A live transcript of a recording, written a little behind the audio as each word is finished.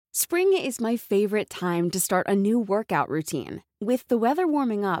Spring is my favorite time to start a new workout routine. With the weather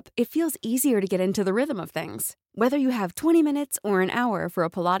warming up, it feels easier to get into the rhythm of things. Whether you have 20 minutes or an hour for a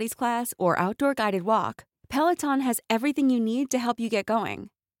Pilates class or outdoor guided walk, Peloton has everything you need to help you get going.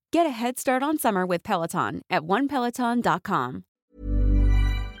 Get a head start on summer with Peloton at onepeloton.com.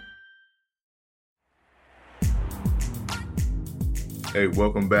 Hey,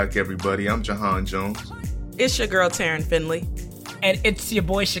 welcome back, everybody. I'm Jahan Jones. It's your girl, Taryn Finley. And it's your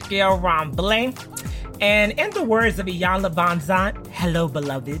boy, Shaquille Ramblin'. And in the words of Iyanla Vanzant, hello,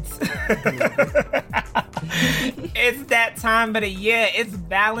 beloveds. It's that time of the year. It's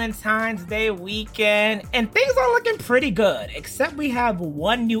Valentine's Day weekend. And things are looking pretty good. Except we have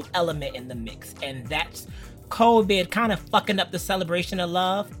one new element in the mix. And that's COVID kind of fucking up the celebration of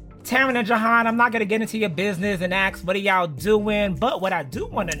love. Taryn and Jahan, I'm not going to get into your business and ask what are y'all doing. But what I do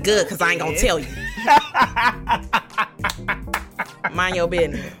want to know Good, because I ain't going to tell you. Mind your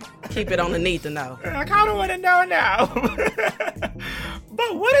business. Keep it on the need to know. I kind of want to know now.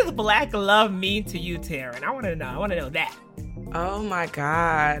 But what does black love mean to you, Taryn? I want to know that. Oh my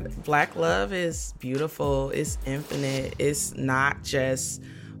God. Black love is beautiful. It's infinite. It's not just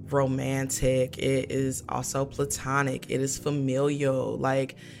romantic. It is also platonic. It is familial.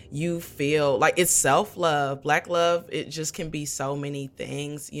 Like, you feel like it's self-love. Black love, it just can be so many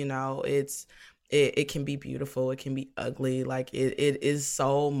things, you know. It can be beautiful. It can be ugly. Like, it is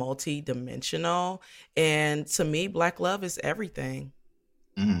so multi-dimensional. And to me, black love is everything.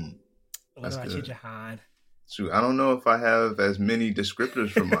 What about you, Jahan? Shoot, I don't know if I have as many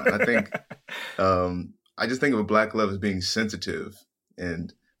descriptors for mine. I think I just think of black love as being sensitive.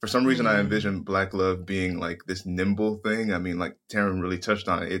 And for some reason, I envision black love being like this nimble thing. I mean, like Taryn really touched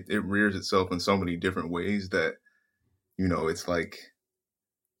on it. It rears itself in so many different ways that, you know, it's like,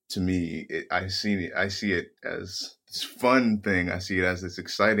 to me, I see it as this fun thing. I see it as this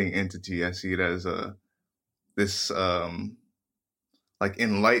exciting entity. I see it as this like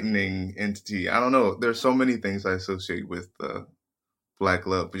enlightening entity. I don't know. There's so many things I associate with black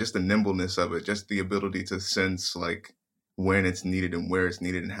love, but just the nimbleness of it, just the ability to sense like when it's needed and where it's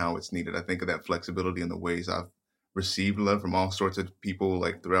needed and how it's needed. I think of that flexibility in the ways I've received love from all sorts of people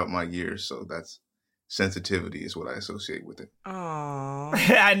like throughout my years. So that's sensitivity is what I associate with it. Oh,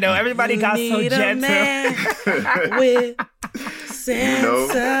 I know everybody got so gentle. With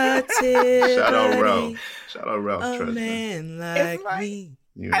sensitivity. Shout out Ralph. A Trust man It's like me.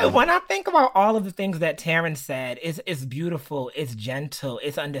 You know? When I think about all of the things that Taryn said, it's beautiful, it's gentle,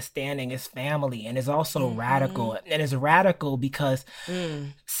 it's understanding, it's family, and it's also radical. And it's radical because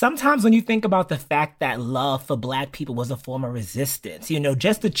sometimes when you think about the fact that love for black people was a form of resistance, you know,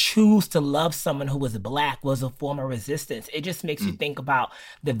 just to choose to love someone who was black was a form of resistance. It just makes you think about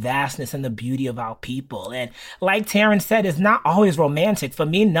the vastness and the beauty of our people. And like Taryn said, it's not always romantic. For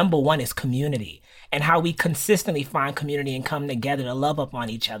me, number one is community. And how we consistently find community and come together to love up on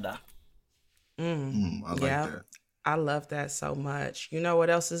each other. I like that. I love that so much. You know what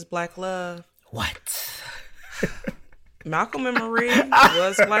else is black love? What? Malcolm and Marie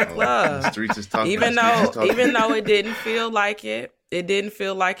was black love. The streets is talking. Even though it didn't feel like it,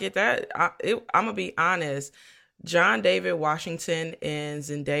 I'm gonna be honest. John David Washington and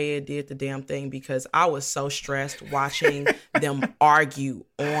Zendaya did the damn thing because I was so stressed watching them argue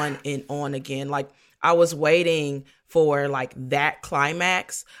on and on again. Like, I was waiting for like that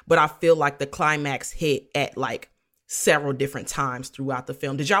climax, but I feel like the climax hit at like several different times throughout the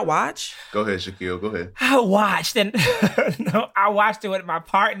film. Did y'all watch? Go ahead, Shaquille. Go ahead. I watched I watched it with my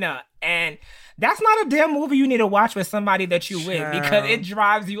partner, and that's not a damn movie you need to watch with somebody that you with because it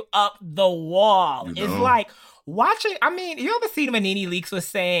drives you up the wall. You know. It's like watching. I mean, you ever see when Nene Leakes was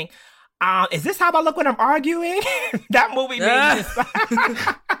saying, "Is this how I look when I'm arguing?" That movie made me.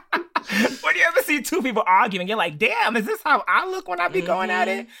 When you ever see two people arguing, you're like, "Damn, is this how I look when I be going at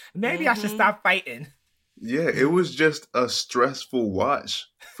it? Maybe I should stop fighting." Yeah, it was just a stressful watch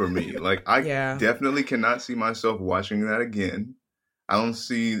for me. Like, I definitely cannot see myself watching that again. I don't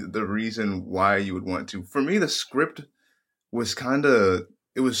see the reason why you would want to. For me, the script was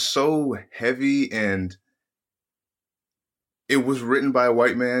it was so heavy, and it was written by a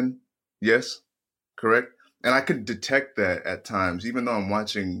white man. Yes, correct? And I could detect that at times, even though I'm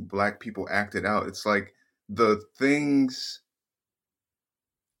watching black people act it out. It's like the things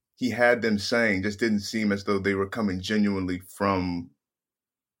he had them saying just didn't seem as though they were coming genuinely from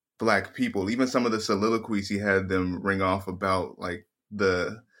black people. Even some of the soliloquies he had them ring off about, like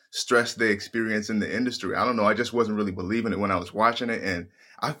the stress they experience in the industry. I don't know. I just wasn't really believing it when I was watching it. And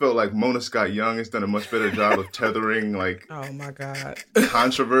I felt like Mona Scott Young has done a much better job of tethering like oh my God,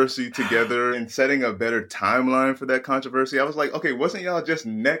 controversy together and setting a better timeline for that controversy. I was like, okay, wasn't y'all just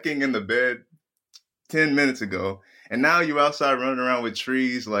necking in the bed 10 minutes ago? And now you outside running around with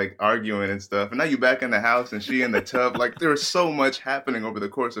trees, like arguing and stuff. And now you back in the house and she in the tub. Like there was so much happening over the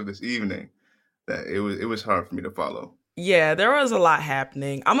course of this evening that it was hard for me to follow. Yeah, there was a lot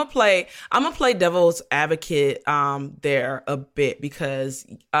happening. I'm gonna play devil's advocate there a bit because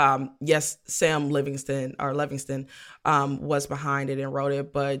yes, Sam Livingston was behind it and wrote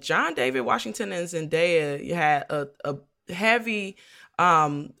it, but John David Washington and Zendaya had a heavy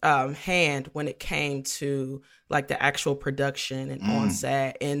hand when it came to like the actual production and on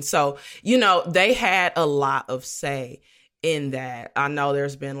set. And so, you know, they had a lot of say in that. I know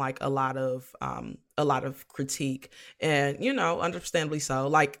there's been like a lot of critique, and, you know, understandably so.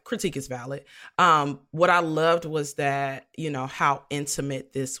 Like, critique is valid. What I loved was that, you know, how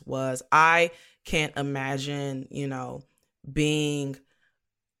intimate this was. I can't imagine, you know, being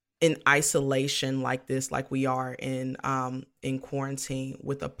in isolation like this, like we are in quarantine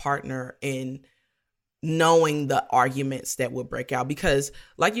with a partner, and knowing the arguments that would break out, because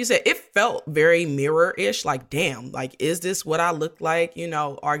like you said, it felt very mirror-ish. Like, damn, like, is this what I look like, you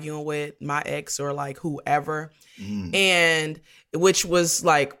know, arguing with my ex or like whoever? And which was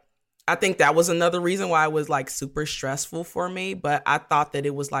like, I think that was another reason why it was like super stressful for me. But I thought that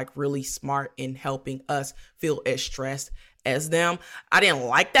it was like really smart in helping us feel as stressed as them. I didn't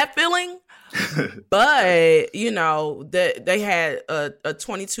like that feeling. But, you know, they had a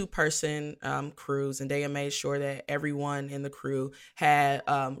 22-person cruise, and they made sure that everyone in the crew had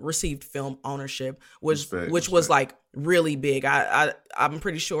received film ownership, which was like really big. I'm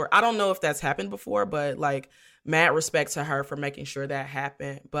pretty sure. I don't know if that's happened before, but like, mad respect to her for making sure that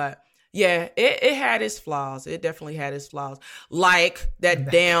happened. But yeah, it had its flaws. It definitely had its flaws. Like that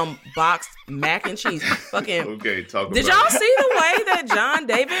damn boxed mac and cheese. Fucking. Okay, talk about it. Did y'all see the way that John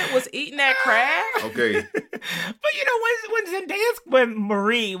David was eating that crab? Okay. But you know, when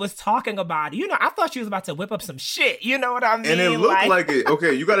Marie was talking about it, you know, I thought she was about to whip up some shit. You know what I mean? And it looked like it.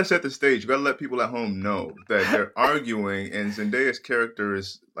 Okay, you got to set the stage. You got to let people at home know that they're arguing, and Zendaya's character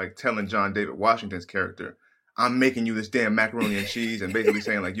is like telling John David Washington's character, I'm making you this damn macaroni and cheese, and basically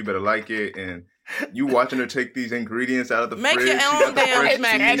saying like, you better like it. And you watching her take these ingredients out of the Make fridge. your own damn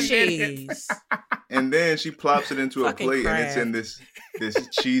mac and cheese. And then she plops it into a Fucking plate, Kraft. and it's in this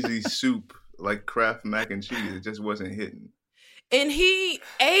cheesy soup, like Kraft mac and cheese. It just wasn't hitting. And he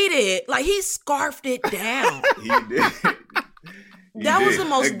ate it. Like, he scarfed it down. He did. That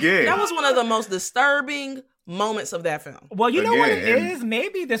was one of the most disturbing moments of that film. Well, you know what it is?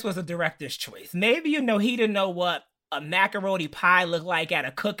 Maybe this was a director's choice. Maybe, you know, he didn't know what a macaroni pie looked like at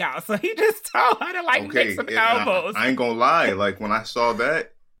a cookout, so he just told her to like make some elbows. I ain't gonna lie. Like, when I saw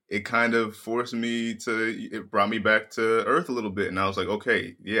that, it kind of it brought me back to earth a little bit. And I was like,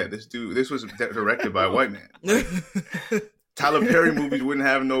 okay, yeah, this was directed by a white man. Like, Tyler Perry movies wouldn't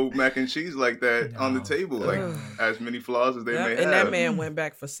have no mac and cheese like that on the table, like as many flaws as they may have. And that man went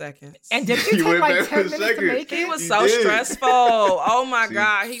back for seconds. And did he take like 10 minutes to make it? He was so stressful. Oh my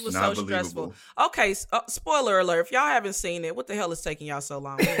God, he was so stressful. Okay, spoiler alert. If y'all haven't seen it, what the hell is taking y'all so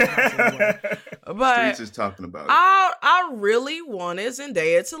long? But Streets is talking about it. I really wanted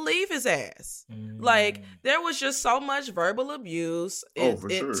Zendaya to leave his ass. Like, there was just so much verbal abuse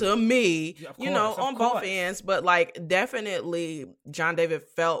to me, on both ends. But like, definitely John David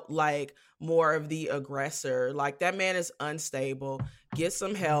felt like more of the aggressor. Like, that man is unstable. Get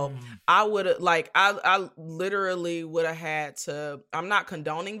some help. I would have I literally would have had to. I'm not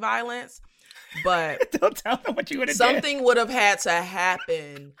condoning violence, but don't tell them what you would have done. Something would have had to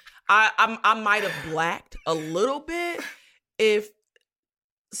happen. I might have blacked a little bit if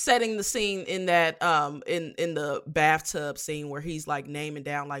setting the scene in that in the bathtub scene where he's like naming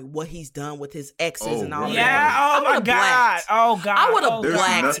down like what he's done with his exes and all that. Yeah. Oh my God. Oh God. I would have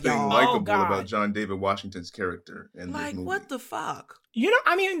blacked. There's nothing y'all. likable about John David Washington's character in this movie. Like, what the fuck? You know,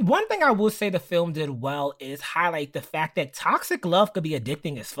 I mean, one thing I will say the film did well is highlight the fact that toxic love could be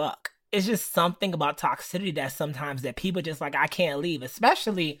addicting as fuck. It's just something about toxicity that sometimes that people just like, I can't leave,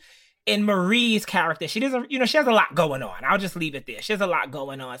 especially in Marie's character. She doesn't, she has a lot going on. I'll just leave it there. She has a lot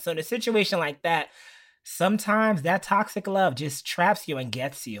going on. So in a situation like that, sometimes that toxic love just traps you and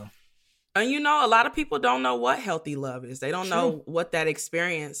gets you. And a lot of people don't know what healthy love is. They don't know what that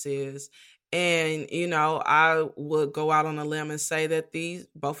experience is. And, I would go out on a limb and say that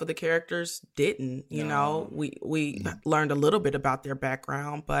both of the characters didn't, we learned a little bit about their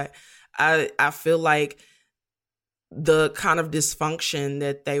background, but I feel like the kind of dysfunction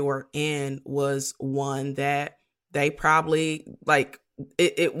that they were in was one that they probably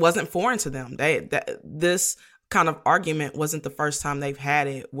it wasn't foreign to them. This kind of argument wasn't the first time they've had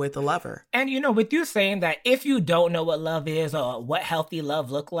it with a lover. And with you saying that, if you don't know what love is or what healthy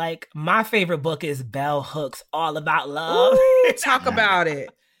love look like, my favorite book is Bell Hooks, All About Love. Ooh, talk about it.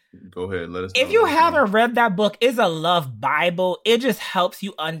 Go ahead, let us know. If you haven't read that book, it's a love Bible. It just helps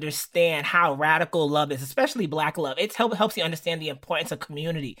you understand how radical love is, especially Black love. It helps you understand the importance of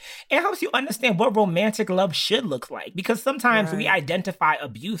community. It helps you understand what romantic love should look like, because sometimes we identify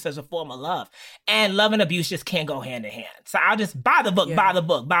abuse as a form of love, and love and abuse just can't go hand in hand. So I'll just buy the book, buy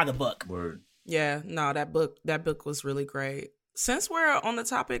the book. Word. Yeah, no, that book was really great. Since we're on the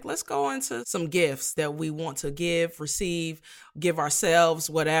topic, let's go into some gifts that we want to give, receive, give ourselves,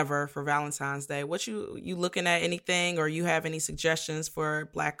 whatever, for Valentine's Day. What you looking at anything, or you have any suggestions for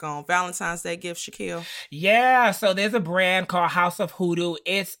Black-owned Valentine's Day gifts, Shaquille? Yeah, so there's a brand called House of Hoodoo.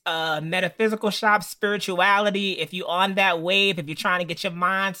 It's a metaphysical shop, spirituality. If you're on that wave, if you're trying to get your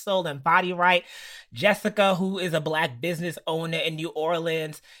mind, soul, and body right, Jessica, who is a Black business owner in New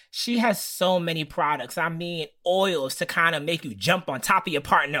Orleans, she has so many products. I mean, oils to kind of make you jump on top of your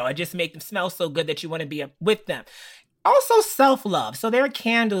partner or just make them smell so good that you want to be with them. Also self-love. So there are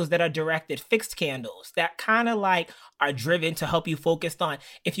candles that are directed, fixed candles that kind of are driven to help you focus on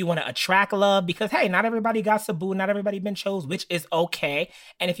if you want to attract love, because hey, not everybody got Sabu, not everybody been chose, which is okay.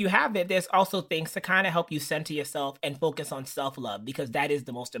 And if you have it, there's also things to kind of help you center yourself and focus on self-love, because that is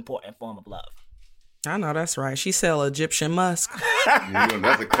the most important form of love. I know that's right. She sell Egyptian musk.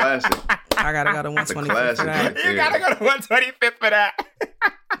 That's a classic. I gotta go to 125th for that. You gotta go to 125th for that.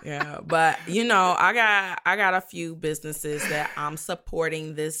 Yeah, but I got a few businesses that I'm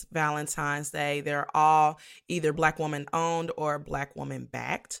supporting this Valentine's Day. They're all either Black woman owned or Black woman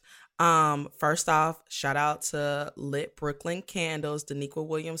backed. First off, shout out to Lit Brooklyn Candles, Daniqua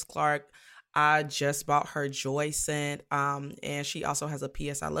Williams Clark. I just bought her Joy scent, and she also has a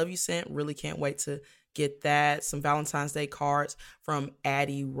P.S. I Love You scent. Really can't wait to get that. Some Valentine's Day cards from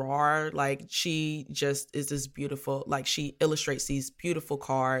Addie Rar. She just is this beautiful, she illustrates these beautiful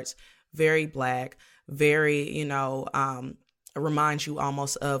cards, very Black, very, reminds you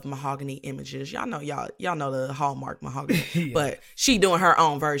almost of Mahogany Images. Y'all know the Hallmark Mahogany, yeah. But she doing her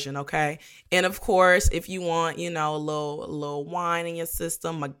own version, okay? And of course, if you want, a little wine in your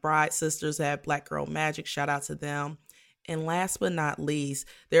system, McBride Sisters have Black Girl Magic. Shout out to them. And last but not least,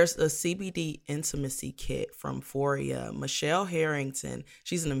 there's a CBD intimacy kit from Foria. Michelle Harrington,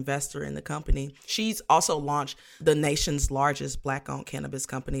 she's an investor in the company. She's also launched the nation's largest Black-owned cannabis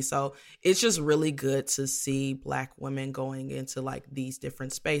company. So it's just really good to see Black women going into these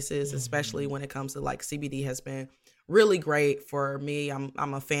different spaces, especially when it comes to CBD has been really great for me.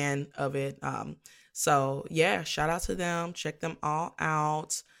 I'm a fan of it. So yeah, shout out to them. Check them all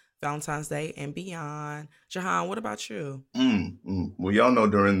out. Valentine's Day and beyond. Jahan, what about you? Well, y'all know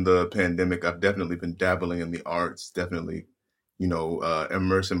during the pandemic, I've definitely been dabbling in the arts, definitely,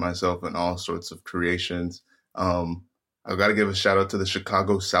 immersing myself in all sorts of creations. I've got to give a shout out to the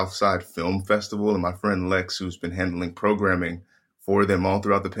Chicago Southside Film Festival and my friend Lex, who's been handling programming for them all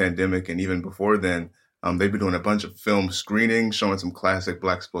throughout the pandemic. And even before then, they've been doing a bunch of film screenings, showing some classic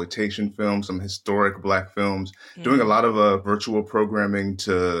Blaxploitation films, some historic Black films, doing a lot of virtual programming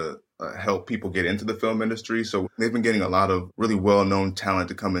to help people get into the film industry. So they've been getting a lot of really well-known talent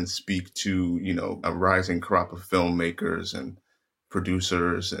to come and speak to, a rising crop of filmmakers and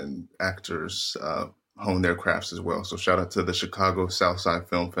producers and actors hone their crafts as well. So shout out to the Chicago Southside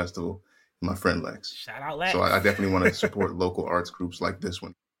Film Festival, my friend Lex. Shout out Lex. So I definitely want to support local arts groups like this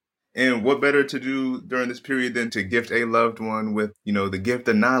one. And what better to do during this period than to gift a loved one with, the gift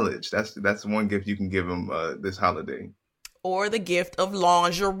of knowledge. That's one gift you can give them this holiday. Or the gift of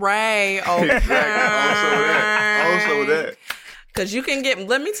lingerie. Okay. Also that. Because you can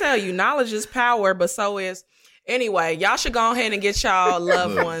let me tell you, knowledge is power, but so is. Anyway, y'all should go ahead and get y'all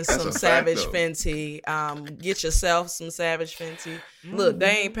loved ones some Savage Fenty. Get yourself some Savage Fenty. Look,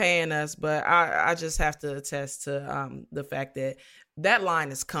 they ain't paying us, but I just have to attest to the fact that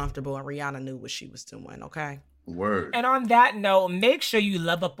line is comfortable, and Rihanna knew what she was doing, okay? Word. And on that note, make sure you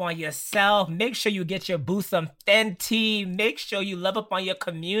love up on yourself. Make sure you get your boo some Fenty. Make sure you love up on your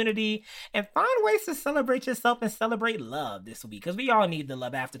community and find ways to celebrate yourself and celebrate love this week, because we all need the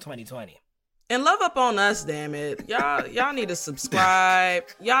love after 2020. And love up on us, damn it. Y'all need to subscribe.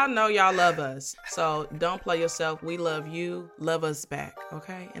 Y'all know y'all love us. So don't play yourself. We love you. Love us back,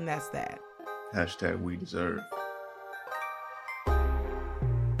 okay? And that's that. # we deserve.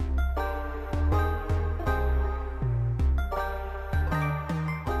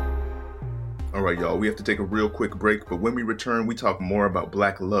 All All right, y'all, we have to take a real quick break, but when we return, we talk more about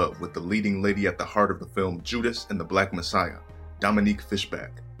Black love with the leading lady at the heart of the film Judas and the Black Messiah, Dominique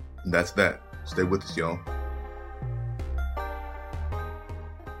Fishback. And that's that. Stay with us, y'all.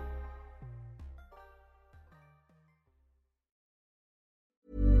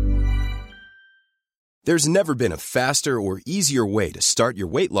 There's never been a faster or easier way to start your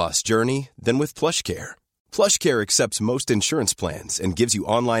weight loss journey than with PlushCare. PlushCare accepts most insurance plans and gives you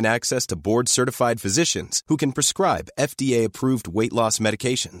online access to board-certified physicians who can prescribe FDA-approved weight loss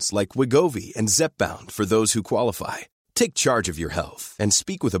medications like Wegovy and Zepbound for those who qualify. Take charge of your health and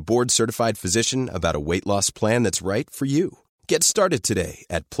speak with a board-certified physician about a weight loss plan that's right for you. Get started today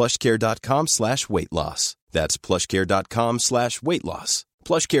at plushcare.com/weight loss. That's plushcare.com/weight loss.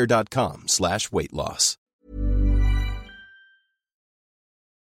 plushcare.com/weight loss.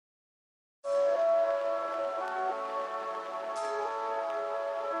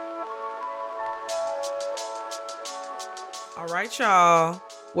 All right, y'all.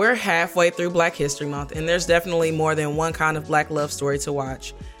 We're halfway through Black History Month, and there's definitely more than one kind of Black love story to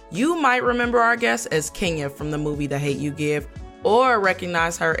watch. You might remember our guest as Kenya from the movie The Hate U Give, or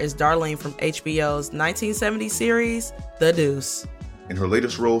recognize her as Darlene from HBO's 1970 series, The Deuce. In her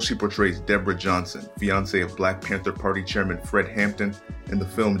latest role, she portrays Deborah Johnson, fiancée of Black Panther Party Chairman Fred Hampton, in the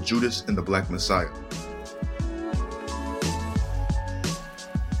film Judas and the Black Messiah.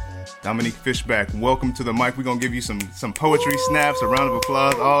 Dominique Fishback, welcome to the mic. We're going to give you some poetry snaps, a round of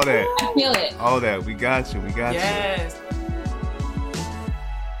applause, all that. I feel it. All that. We got you. Yes.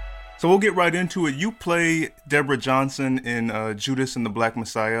 So we'll get right into it. You play Deborah Johnson in Judas and the Black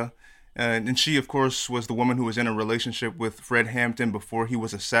Messiah. And she, of course, was the woman who was in a relationship with Fred Hampton before he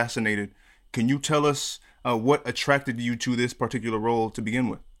was assassinated. Can you tell us what attracted you to this particular role to begin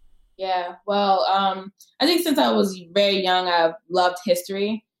with? Yeah, well, I think since I was very young, I've loved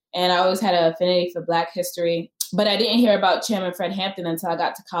history, and I always had an affinity for Black history. But I didn't hear about Chairman Fred Hampton until I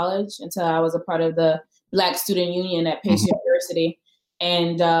got to college, until I was a part of the Black Student Union at Pace University.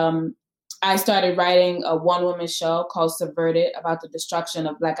 And I started writing a one-woman show called Subverted about the destruction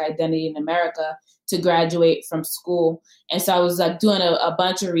of Black identity in America to graduate from school. And so I was like doing a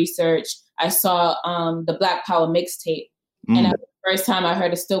bunch of research. I saw the Black Power mixtape. And that was the first time I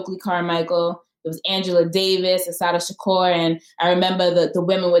heard of Stokely Carmichael. It was Angela Davis, Assata Shakur, and I remember the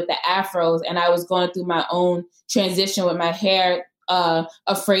women with the afros. And I was going through my own transition with my hair,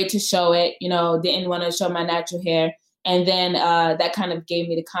 afraid to show it, didn't want to show my natural hair. And then that kind of gave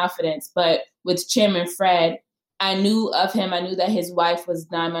me the confidence. But with Chairman Fred, I knew of him. I knew that his wife was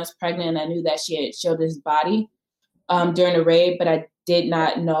 9 months pregnant. I knew that she had showed his body during the raid, but I did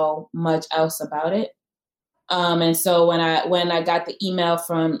not know much else about it. And so when I got the email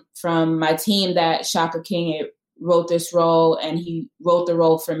from my team that Shaka King wrote this role, and he wrote the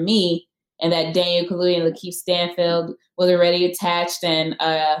role for me, and that Daniel Kaluuya and Lakeith Stanfield was already attached, and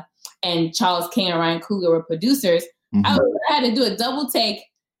Charles King and Ryan Coogler were producers, I had to do a double take.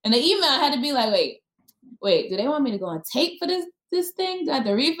 And the email had to be like, wait, do they want me to go on tape for this thing? Do I have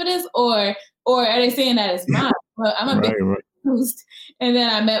to read for this? Or are they saying that it's mine? Well, I'm a bit confused. And then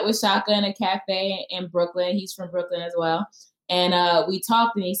I met with Shaka in a cafe in Brooklyn. He's from Brooklyn as well. And we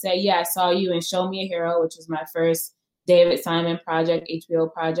talked, and he said, yeah, I saw you in Show Me a Hero, which was my first David Simon project, HBO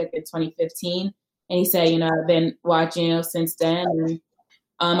project in 2015. And he said, I've been watching since then. And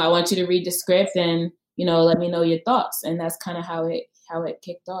I want you to read the script and, let me know your thoughts. And that's kind of how it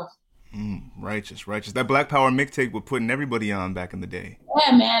kicked off. Righteous. That Black Power mixtape was putting everybody on back in the day.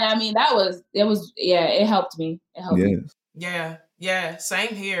 Yeah, man. I mean, it helped me. It helped me. Yeah. Same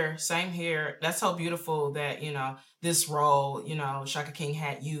here. That's so beautiful that, this role, Shaka King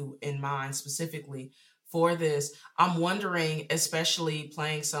had you in mind specifically for this. I'm wondering, especially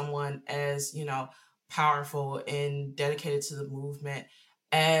playing someone as, powerful and dedicated to the movement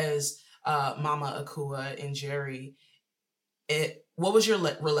as Mama Akua and Jerry, what was your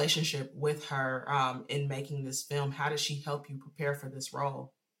relationship with her in making this film? How did she help you prepare for this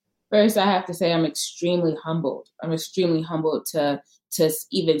role? First, I have to say I'm extremely humbled. I'm extremely humbled to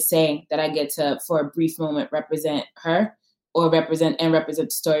even say that I get to, for a brief moment, represent her or represent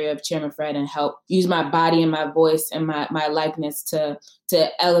the story of Chairman Fred and help use my body and my voice and my likeness to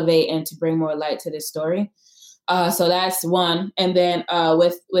elevate and to bring more light to this story. So that's one. And then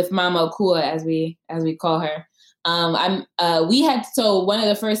with Mama Akua, as we call her, so one of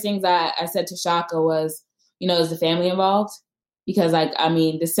the first things I said to Shaka was, is the family involved? Because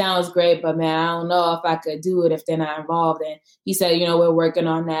this sounds great, but man, I don't know if I could do it if they're not involved. And he said, we're working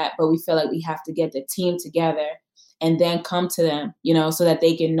on that, but we feel like we have to get the team together and then come to them, so that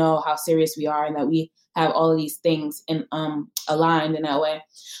they can know how serious we are and that we have all of these things in aligned in that way.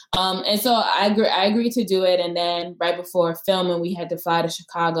 And so I agreed to do it. And then right before filming, we had to fly to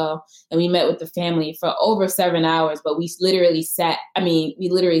Chicago and we met with the family for over 7 hours. But we literally sat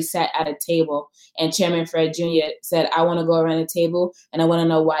at a table, and Chairman Fred Jr. said, I want to go around the table and I want to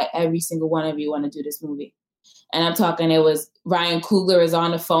know why every single one of you want to do this movie. And I'm talking, it was Ryan Coogler is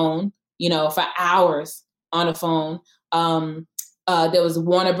on the phone, for hours on the phone. There was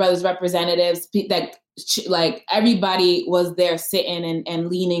Warner Brothers representatives, like everybody was there sitting and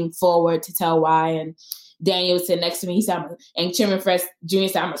leaning forward to tell why. And Daniel was sitting next to me. He said, and Chairman Fred Jr.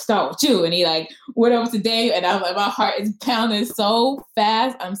 said, I'm gonna start with you. And he went over to Daniel, and I'm like, my heart is pounding so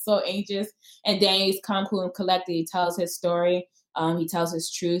fast. I'm so anxious. And Daniel's calm, cool, and collected. He tells his story. He tells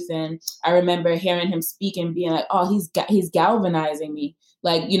his truth. And I remember hearing him speak and being like, oh, he's galvanizing me.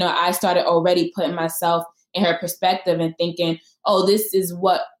 I started already putting myself in her perspective and thinking, oh, this is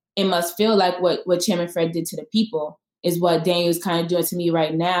what it must feel like, what Chairman Fred did to the people is what Daniel's kind of doing to me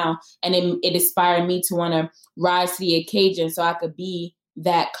right now. And it inspired me to want to rise to the occasion so I could be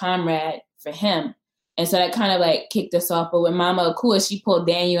that comrade for him. And so that kind of kicked us off. But with Mama Akua, she pulled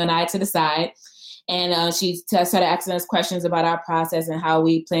Daniel and I to the side, and she started asking us questions about our process and how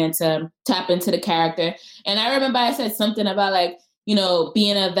we plan to tap into the character. And I remember I said something about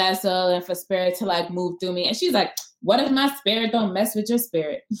being a vessel and for spirit to move through me. And she's like, what if my spirit don't mess with your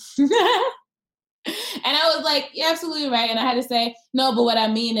spirit? And I was like, you're absolutely right. And I had to say, no, but what I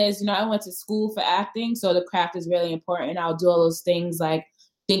mean is, I went to school for acting. So the craft is really important. I'll do all those things,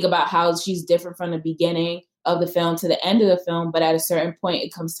 think about how she's different from the beginning of the film to the end of the film. But at a certain point,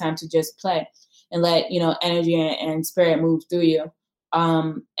 it comes time to just play and let, energy and spirit move through you.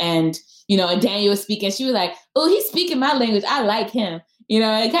 And Daniel was speaking. She was like, oh, he's speaking my language. I like him.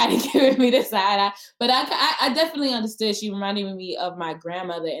 It kind of giving me the side eye. But I definitely understood. She reminded me of my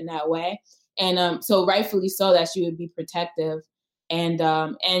grandmother in that way. And so rightfully so that she would be protective and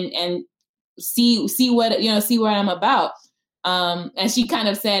see what, see what I'm about. And she kind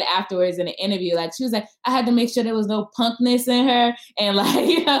of said afterwards in an interview, she was like, I had to make sure there was no punkness in her. And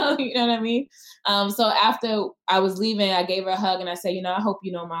you know what I mean? So after I was leaving, I gave her a hug and I said, I hope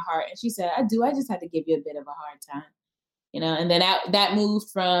you know my heart. And she said, I do. I just had to give you a bit of a hard time, and then that moved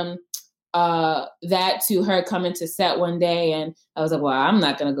from that to her coming to set one day. And I was like, well, I'm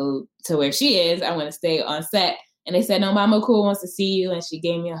not going to go to where she is. I'm going to stay on set. And they said, no, Mama Cool wants to see you. And she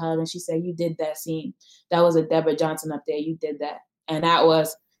gave me a hug and she said, you did that scene. That was a Deborah Johnson up there. You did that. And it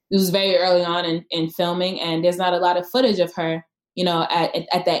was very early on in filming. And there's not a lot of footage of her,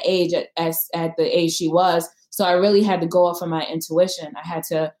 at that age, at the age she was. So I really had to go off of my intuition.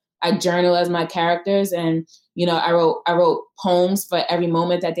 I journal as my characters, and I wrote poems for every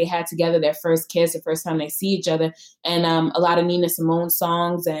moment that they had together, their first kiss, the first time they see each other, and a lot of Nina Simone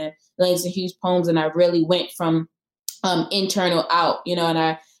songs and Langston Hughes poems, and I really went from internal out,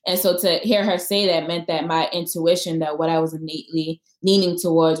 and so to hear her say that meant that my intuition, that what I was innately leaning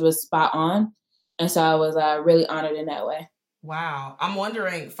towards, was spot on, and so I was really honored in that way. Wow, I'm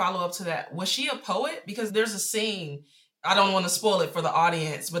wondering, follow up to that, was she a poet? Because there's a scene. I don't want to spoil it for the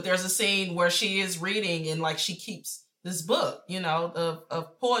audience, but there's a scene where she is reading and she keeps this book,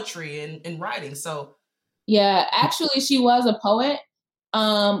 of poetry and writing. So, yeah, actually she was a poet.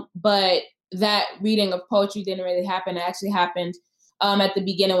 But that reading of poetry didn't really happen. It actually happened at the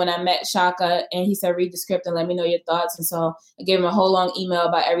beginning when I met Shaka, and he said, read the script and let me know your thoughts. And so I gave him a whole long email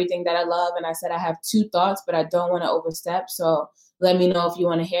about everything that I love. And I said, I have 2 thoughts, but I don't want to overstep. So let me know if you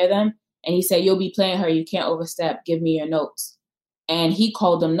want to hear them. And he said, you'll be playing her. You can't overstep. Give me your notes. And he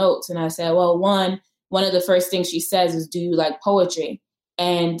called them notes. And I said, well, one of the first things she says is, do you like poetry?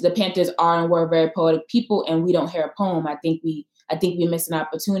 And the Panthers are and were very poetic people, and we don't hear a poem. I think we miss an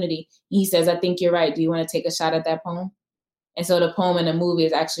opportunity. He says, I think you're right. Do you want to take a shot at that poem? And so the poem in the movie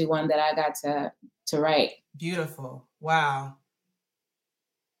is actually one that I got to write. Beautiful. Wow.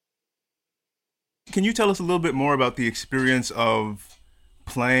 Can you tell us a little bit more about the experience of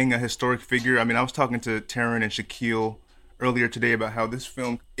playing a historic figure? I mean, I was talking to Taryn and Shaquille earlier today about how this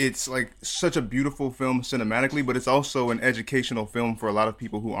film, it's such a beautiful film cinematically, but it's also an educational film for a lot of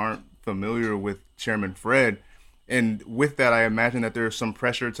people who aren't familiar with Chairman Fred. And with that, I imagine that there's some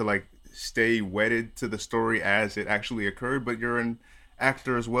pressure to stay wedded to the story as it actually occurred, but you're an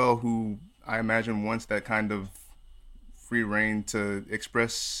actor as well who I imagine wants that kind of free reign to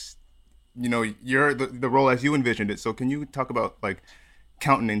express, the role as you envisioned it. So can you talk about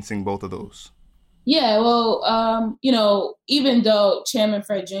countenancing both of those? Yeah, well, even though Chairman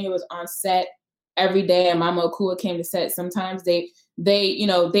Fred Jr. was on set every day and Mama Akua came to set, sometimes they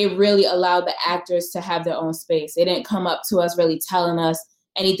really allowed the actors to have their own space. They didn't come up to us really telling us,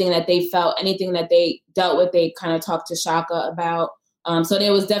 anything that they felt, anything that they dealt with, they kind of talked to Shaka about. So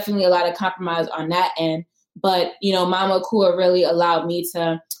there was definitely a lot of compromise on that end. But, you know, Mama Akua really allowed me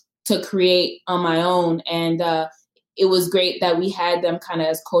to create on my own. And it was great that we had them kind of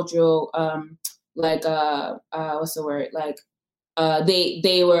as cultural, what's the word? Like,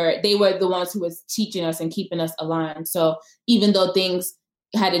 they were the ones who was teaching us and keeping us aligned. So even though things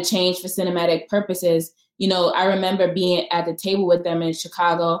had to change for cinematic purposes, you know, I remember being at the table with them in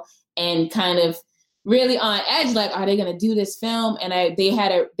Chicago and kind of really on edge, like, are they going to do this film? And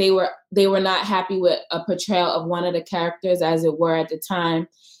they were not happy with a portrayal of one of the characters, as it were, at the time.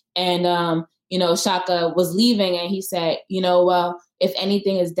 And, you know, Shaka was leaving and he said, you know, well, if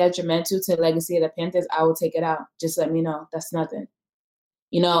anything is detrimental to the legacy of the Panthers, I will take it out. Just let me know. That's nothing.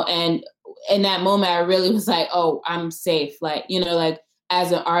 You know, and in that moment, I really was like, oh, I'm safe. Like, you know, like,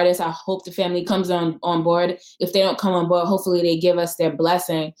 as an artist, I hope the family comes on board. If they don't come on board, hopefully they give us their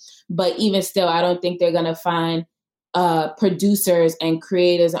blessing. But even still, I don't think they're going to find producers and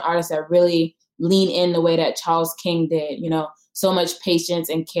creators and artists that really lean in the way that Charles King did. You know, so much patience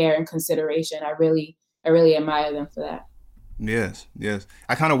and care and consideration. I really admire them for that. Yes.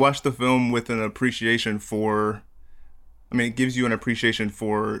 I kind of watched the film with an appreciation for, I mean, it gives you an appreciation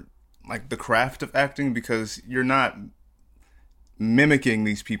for like the craft of acting, because you're not mimicking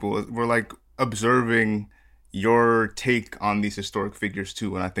these people. We're like observing your take on these historic figures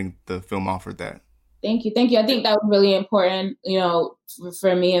too, and I think the film offered that. Thank you. I think that was really important, you know,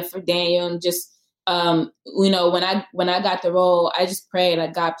 for me and for Daniel. And just you know, when I got the role, I just prayed,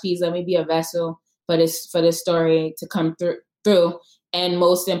 like, God, please let me be a vessel for this story to come through. And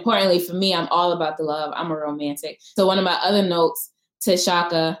most importantly for me, I'm all about the love. I'm a romantic. So one of my other notes to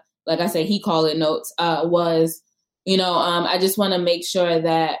Shaka, like I said, he called it notes, was, you know, I just want to make sure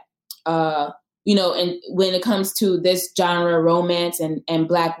that, you know, and when it comes to this genre, romance and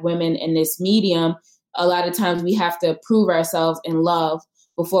Black women in this medium, a lot of times we have to prove ourselves in love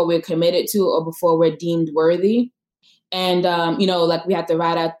before we're committed to or before we're deemed worthy. And, you know, like, we have to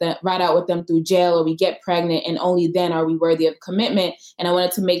ride out with them through jail, or we get pregnant, and only then are we worthy of commitment. And I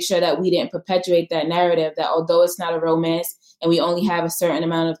wanted to make sure that we didn't perpetuate that narrative, that although it's not a romance and we only have a certain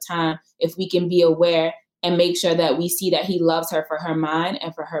amount of time, if we can be aware and make sure that we see that he loves her for her mind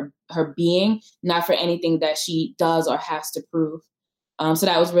and for her being, not for anything that she does or has to prove. So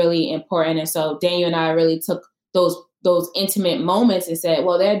that was really important. And so Daniel and I really took those intimate moments and said,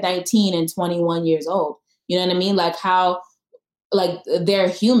 well, they're 19 and 21 years old. You know what I mean? Like, how, like, they're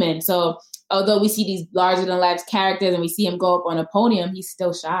human. So although we see these larger than life characters and we see him go up on a podium, he's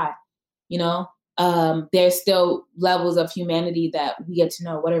still shy. You know, there's still levels of humanity that we get to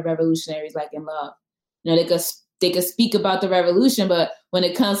know. What are revolutionaries like in love? You know, they could speak about the revolution, but when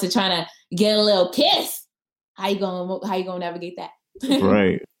it comes to trying to get a little kiss, how you gonna navigate that?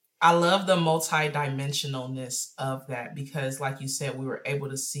 Right. I love the multi-dimensionalness of that, because, like you said, we were able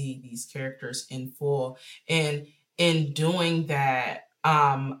to see these characters in full, and in doing that,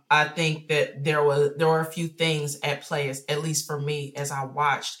 I think that there were a few things at play, at least for me, as I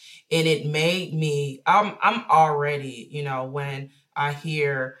watched, and it made me. I'm already, you know, when I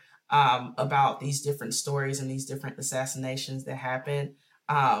hear about these different stories and these different assassinations that happen,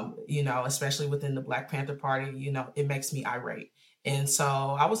 you know, especially within the Black Panther Party, you know, it makes me irate. And so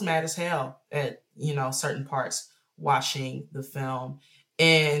I was mad as hell at, you know, certain parts watching the film.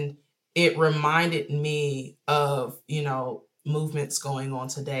 And it reminded me of, you know, movements going on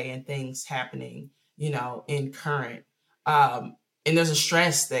today and things happening, you know, in current. And there's a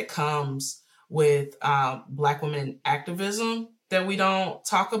stress that comes with Black women activism that we don't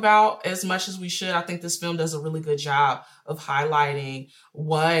talk about as much as we should. I think this film does a really good job of highlighting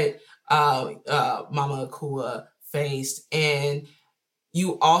what Mama Akua faced. And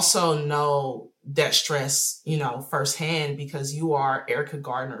you also know that stress, you know, firsthand, because you are Erica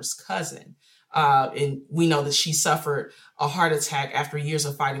Gardner's cousin. And we know that she suffered a heart attack after years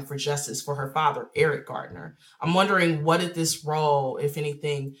of fighting for justice for her father, Eric Gardner. I'm wondering, what did this role, if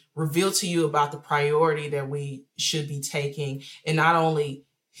anything, reveal to you about the priority that we should be taking in not only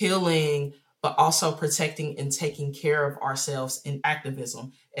healing, but also protecting and taking care of ourselves in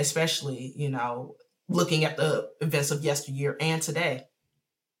activism, especially, you know, looking at the events of yesteryear and today?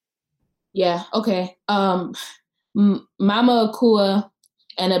 Yeah, okay. Mama Akua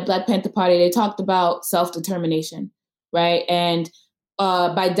and the Black Panther Party, they talked about self-determination, right? And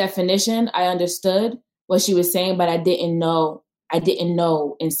by definition, I understood what she was saying, but I didn't know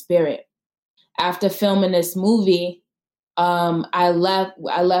in spirit. After filming this movie, I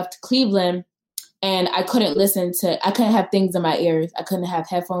left Cleveland, and I couldn't have things in my ears. I couldn't have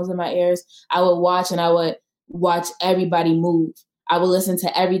headphones in my ears. I would watch everybody move. I would listen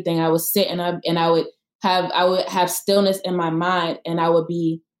to everything. I would sit and I would have stillness in my mind, and I would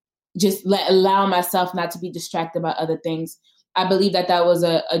be just allow myself not to be distracted by other things. I believe that was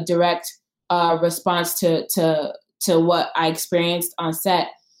a direct response to what I experienced on set.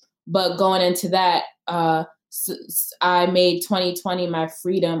 But going into that, I made 2020 my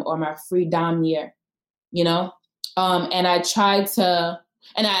freedom or my freedom year, you know? And I tried to,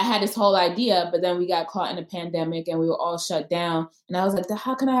 and I had this whole idea, but then we got caught in a pandemic and we were all shut down. And I was like,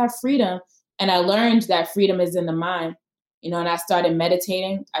 how can I have freedom? And I learned that freedom is in the mind, you know, and I started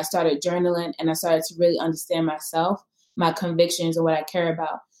meditating, I started journaling, and I started to really understand myself, my convictions, and what I care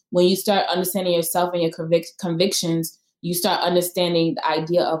about. When you start understanding yourself and your convictions, you start understanding the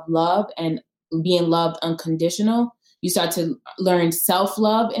idea of love and being loved unconditional. You start to learn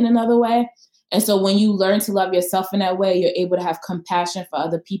self-love in another way. And so when you learn to love yourself in that way, you're able to have compassion for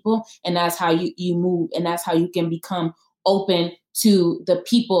other people. And that's how you move. And that's how you can become open to the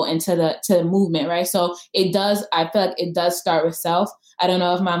people and to the movement, right? So I feel like it does start with self. I don't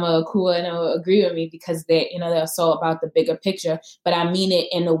know if Mama Akua will agree with me because they're so about the bigger picture, but I mean it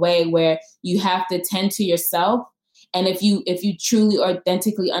in a way where you have to tend to yourself. And if you truly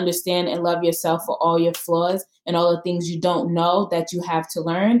authentically understand and love yourself for all your flaws and all the things you don't know that you have to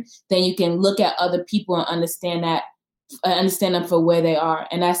learn, then you can look at other people and understand them for where they are.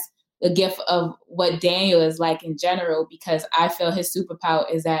 And that's the gift of what Daniel is like in general, because I feel his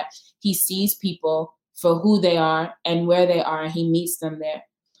superpower is that he sees people for who they are and where they are, and he meets them there,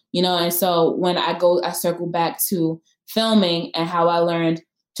 you know? And so when I circle back to filming and how I learned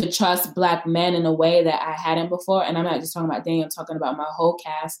to trust Black men in a way that I hadn't before. And I'm not just talking about Daniel, I'm talking about my whole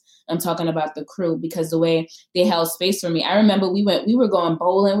cast. I'm talking about the crew, because the way they held space for me. I remember we were going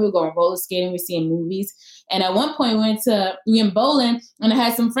bowling, we were going roller skating, we were seeing movies. And at one point we went bowling and I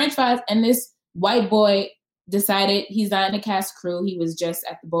had some French fries, and this white boy decided, he's not in the cast crew, he was just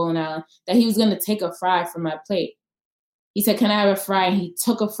at the bowling alley, that he was going to take a fry from my plate. He said, "Can I have a fry?" And he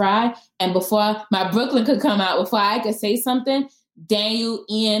took a fry. And before my Brooklyn could come out, before I could say something, Daniel,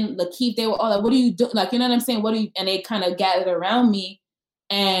 Ian, Lakeith, they were all like, "What are you doing?" Like, you know what I'm saying? And they kind of gathered around me.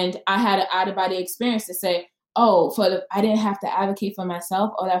 And I had an out-of-body experience to say, I didn't have to advocate for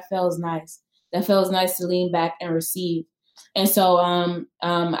myself. Oh, that feels nice. That feels nice to lean back and receive. And so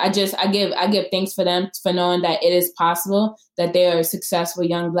I give thanks for them for knowing that it is possible, that they are successful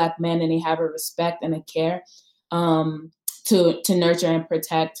young Black men and they have a respect and a care to nurture and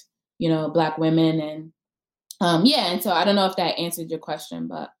protect, you know, Black women. And and so I don't know if that answered your question,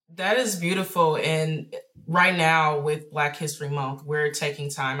 but. That is beautiful. And right now with Black History Month, we're taking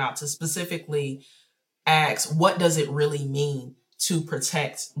time out to specifically ask, what does it really mean to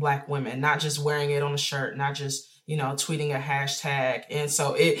protect Black women? Not just wearing it on a shirt, not just, you know, tweeting a hashtag. And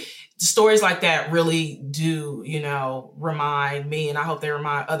so stories like that really do, you know, remind me, and I hope they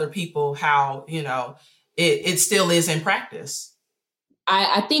remind other people how, you know, it still is in practice.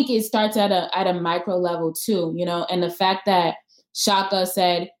 I think it starts at a micro level too, you know, and the fact that Shaka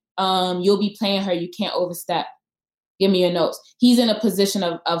said, you'll be playing her, you can't overstep. Give me your notes. He's in a position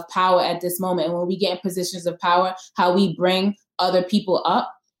of power at this moment. And when we get in positions of power, how we bring other people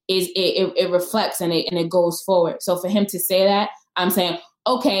up it reflects and it goes forward. So for him to say that, I'm saying,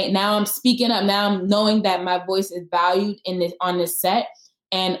 okay, now I'm speaking up. Now I'm knowing that my voice is valued on this set.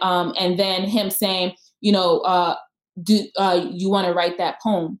 And then him saying, you know, do you want to write that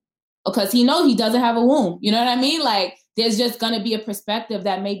poem? Because he knows he doesn't have a womb. You know what I mean? Like, there's just going to be a perspective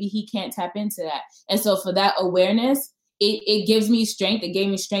that maybe he can't tap into that. And so for that awareness, it gives me strength. It gave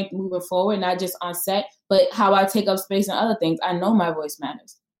me strength moving forward, not just on set, but how I take up space and other things. I know my voice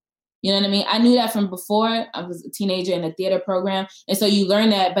matters. You know what I mean? I knew that from before. I was a teenager in a theater program. And so you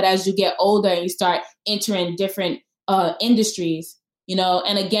learn that. But as you get older and you start entering different industries, you know,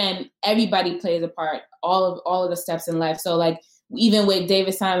 and again, everybody plays a part, all of the steps in life. So like, even with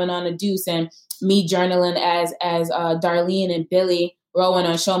David Simon on The Deuce and me journaling as Darlene and Billy Rowan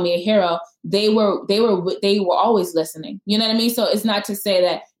on Show Me a Hero, they were always listening. You know what I mean? So it's not to say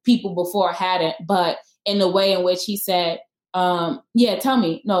that people before hadn't, but in the way in which he said, tell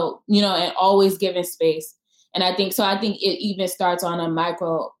me, no, you know, and always giving space. And I think it even starts on a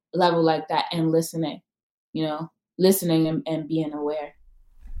micro level like that, and listening, you know, listening and being aware.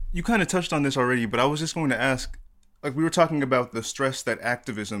 You kind of touched on this already, but I was just going to ask, like, we were talking about the stress that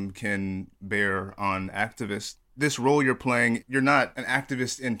activism can bear on activists. This role you're playing, you're not an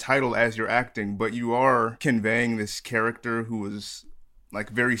activist in title as you're acting, but you are conveying this character who is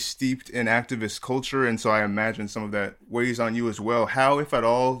like very steeped in activist culture. And so I imagine some of that weighs on you as well. How, if at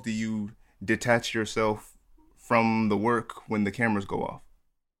all, do you detach yourself from the work when the cameras go off?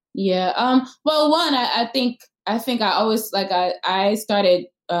 Yeah. Well, one, I think I think I always, I started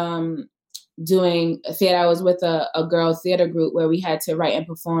doing theater. I was with a girls theater group where we had to write and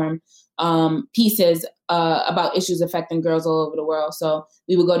perform pieces about issues affecting girls all over the world. So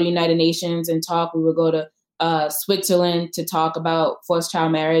we would go to United Nations and talk. We would go to Switzerland to talk about forced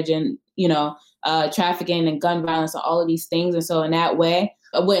child marriage and, trafficking and gun violence and all of these things. And so in that way,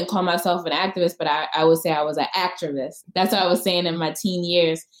 I wouldn't call myself an activist, but I would say I was an activist. That's what I was saying in my teen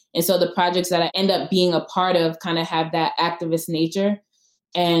years. And so the projects that I end up being a part of kind of have that activist nature.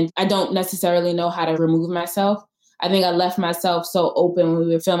 And I don't necessarily know how to remove myself. I think I left myself so open when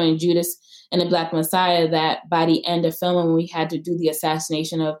we were filming Judas and the Black Messiah that by the end of filming, we had to do the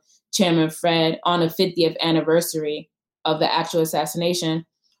assassination of Chairman Fred on the 50th anniversary of the actual assassination.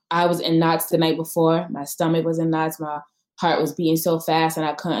 I was in knots the night before. My stomach was in knots. My heart was beating so fast and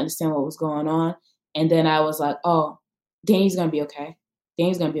I couldn't understand what was going on. And then I was like, oh, Danny's going to be okay.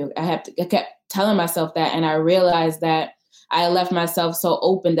 Danny's going to be okay. I kept telling myself that. And I realized that I left myself so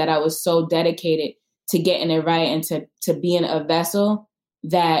open, that I was so dedicated to getting it right and to being a vessel,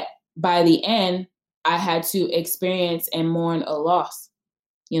 that by the end, I had to experience and mourn a loss,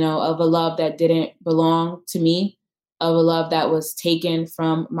 of a love that didn't belong to me, of a love that was taken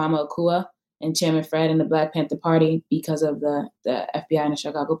from Mama Akua and Chairman Fred and the Black Panther Party because of the FBI and the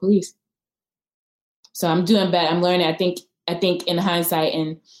Chicago police. So I'm doing better. I'm learning. I think in hindsight,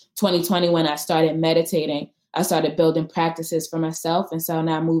 in 2020, when I started meditating, I started building practices for myself. And so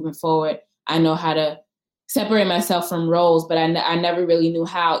now moving forward, I know how to separate myself from roles, but I never really knew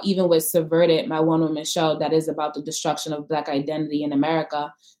how, even with Subverted, my one-woman show that is about the destruction of Black identity in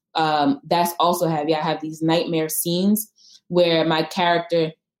America. That's also heavy. I have these nightmare scenes where my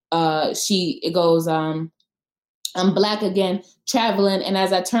character, it goes, I'm Black again, traveling, and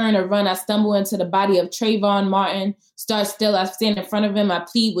as I turn or run, I stumble into the body of Trayvon Martin. Start still, I stand in front of him. I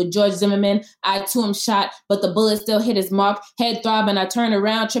plead with George Zimmerman. I too am shot, but the bullet still hit his mark. Head throbbing, I turn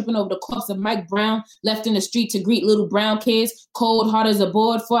around, tripping over the corpse of Mike Brown, left in the street to greet little brown kids. Cold, hard as a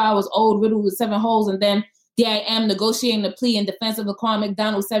board, 4 hours old, riddled with 7 holes, and then there I am negotiating the plea in defense of Laquan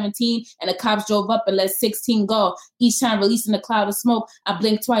McDonald, 17, and the cops drove up and let 16 go. Each time releasing a cloud of smoke, I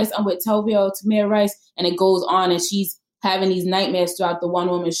blink twice. I'm with Tovio, Tamir Rice, and it goes on. And she's having these nightmares throughout the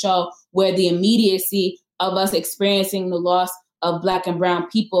one-woman show where the immediacy of us experiencing the loss of Black and brown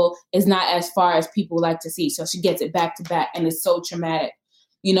people is not as far as people like to see. So she gets it back to back, and it's so traumatic.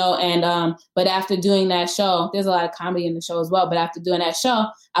 But after doing that show, there's a lot of comedy in the show as well. But after doing that show,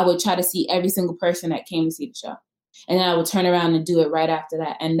 I would try to see every single person that came to see the show. And then I would turn around and do it right after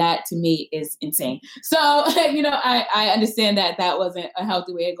that. And that to me is insane. So, I understand that wasn't a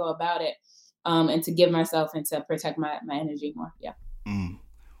healthy way to go about it. And to give myself and to protect my energy more. Yeah.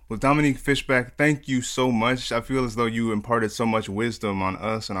 Well, Dominique Fishback, thank you so much. I feel as though you imparted so much wisdom on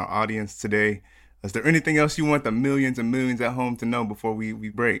us and our audience today. Is there anything else you want the millions and millions at home to know before we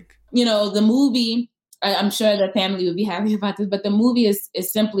break? The movie, I'm sure the family would be happy about this, but the movie is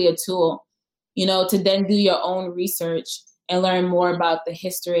simply a tool, to then do your own research and learn more about the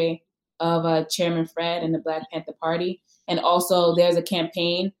history of Chairman Fred and the Black Panther Party. And also there's a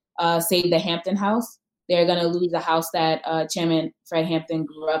campaign, Save the Hampton House. They're going to lose the house that Chairman Fred Hampton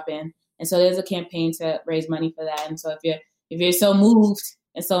grew up in. And so there's a campaign to raise money for that. And so if you're so moved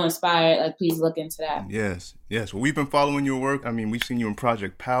and so inspired, please look into that. Yes. Well, we've been following your work. I mean, we've seen you in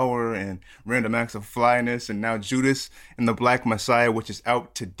Project Power and Random Acts of Flyness, and now Judas and the Black Messiah, which is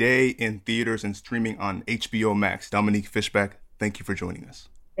out today in theaters and streaming on HBO Max. Dominique Fishback, thank you for joining us.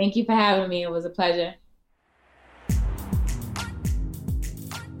 Thank you for having me. It was a pleasure.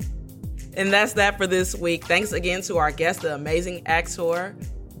 And that's that for this week. Thanks again to our guest, the amazing actor,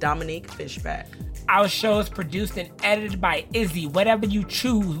 Dominique Fishback. Our show is produced and edited by Izzy. Whatever you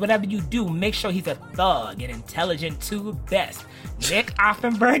choose, whatever you do, make sure he's a thug and intelligent to the best. Nick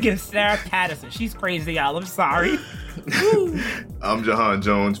Offenberg and Sarah Patterson. She's crazy, y'all. I'm sorry. I'm Jahan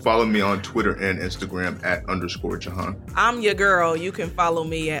Jones. Follow me on Twitter and Instagram @_Jahan. I'm your girl. You can follow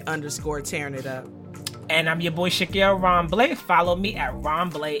me at _tearing it up. And I'm your boy Shaquille Romblay. Follow me at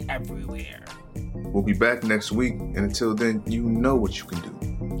Romblay everywhere. We'll be back next week. And until then, you know what you can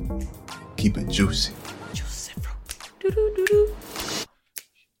do. Keep it juicy. Juicy fruit.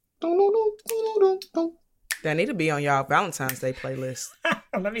 That need to be on y'all Valentine's Day playlist.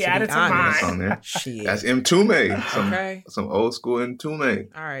 Let me add it to mine. That's on there. Shit. That's Mtume. Some old school Mtume.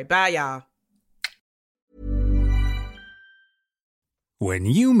 All right. Bye, y'all. When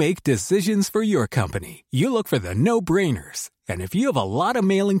you make decisions for your company, you look for the no-brainers. And if you have a lot of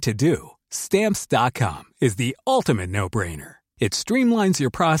mailing to do, Stamps.com is the ultimate no-brainer. It streamlines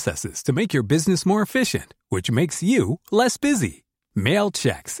your processes to make your business more efficient, which makes you less busy. Mail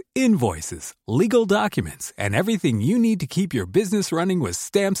checks, invoices, legal documents, and everything you need to keep your business running with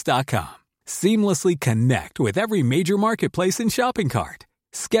Stamps.com. Seamlessly connect with every major marketplace and shopping cart.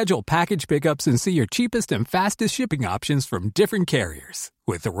 Schedule package pickups and see your cheapest and fastest shipping options from different carriers,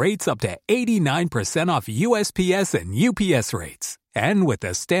 with rates up to 89% off USPS and UPS rates. And with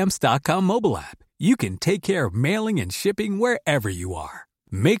the Stamps.com mobile app, you can take care of mailing and shipping wherever you are.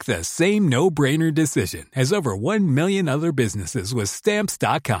 Make the same no-brainer decision as over 1 million other businesses with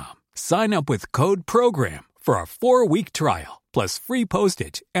Stamps.com. Sign up with code PROGRAM for a 4-week trial, plus free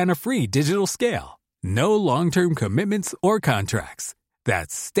postage and a free digital scale. No long-term commitments or contracts.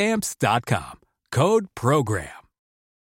 That's Stamps.com. Code PROGRAM.